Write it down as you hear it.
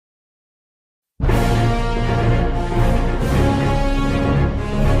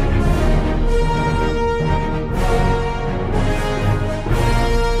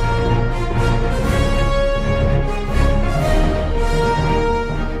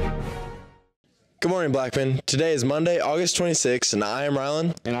Good morning, Blackman. Today is Monday, August 26th, and I am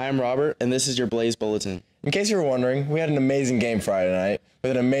Rylan. And I am Robert, and this is your Blaze Bulletin. In case you were wondering, we had an amazing game Friday night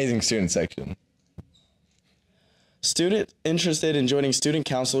with an amazing student section. Student interested in joining student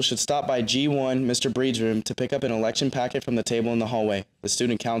council should stop by G1 Mr. Breed's room to pick up an election packet from the table in the hallway. The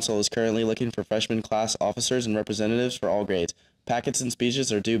student council is currently looking for freshman class officers and representatives for all grades. Packets and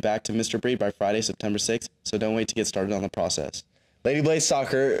speeches are due back to Mr. Breed by Friday, September 6th, so don't wait to get started on the process. Lady Blaze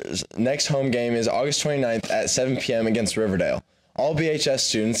Soccer's next home game is August 29th at 7 p.m. against Riverdale. All BHS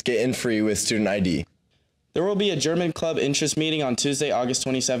students get in free with student ID. There will be a German Club interest meeting on Tuesday, August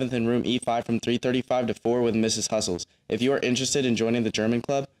 27th in room E5 from 3:35 to 4 with Mrs. Hustles. If you are interested in joining the German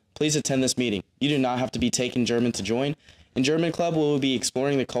Club, please attend this meeting. You do not have to be taking German to join. In German Club, we will be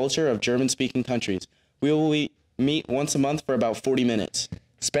exploring the culture of German-speaking countries. We will meet once a month for about 40 minutes.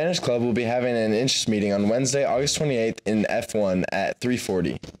 Spanish Club will be having an interest meeting on Wednesday, August 28th in F1 at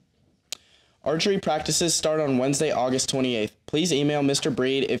 3:40. Archery practices start on Wednesday, August 28th. Please email Mr.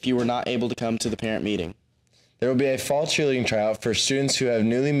 Breed if you were not able to come to the parent meeting. There will be a fall cheerleading tryout for students who have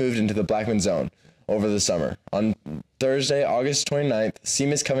newly moved into the Blackman zone over the summer. On Thursday, August 29th, see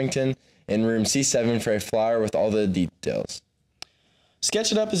Miss Covington in room C7 for a flyer with all the details.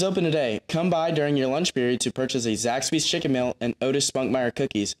 Sketch It Up is open today. Come by during your lunch period to purchase a Zaxby's chicken meal and Otis Spunkmeyer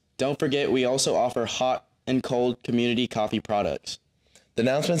cookies. Don't forget, we also offer hot and cold community coffee products. The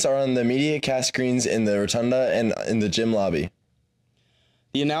announcements are on the media cast screens in the rotunda and in the gym lobby.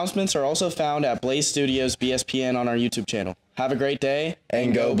 The announcements are also found at Blaze Studios BSPN on our YouTube channel. Have a great day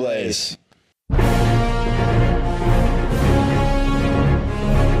And go Blaze!